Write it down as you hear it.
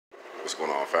What's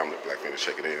going on, family? Black Finish,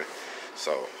 check it in.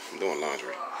 So I'm doing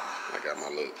laundry. I got my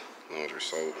little laundry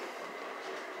soap,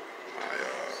 my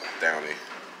Downy,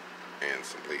 and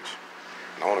some bleach.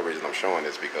 And the only reason I'm showing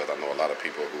this because I know a lot of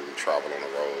people who travel on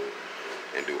the road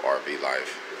and do RV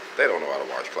life, they don't know how to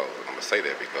wash clothes. And I'm gonna say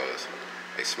that because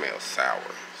they smell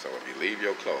sour. So if you leave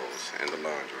your clothes in the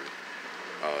laundry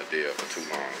there for too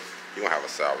long, you're gonna have a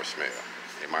sour smell.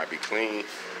 It might be clean,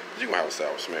 but you're gonna have a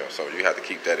sour smell. So you have to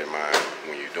keep that in mind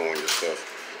when you're doing your stuff,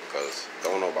 because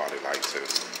don't nobody like to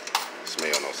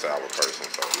smell no sour person.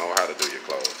 So know how to do your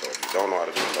clothes. So if you don't know how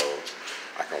to do clothes,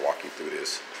 I can walk you through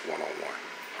this one-on-one.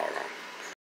 Hold on.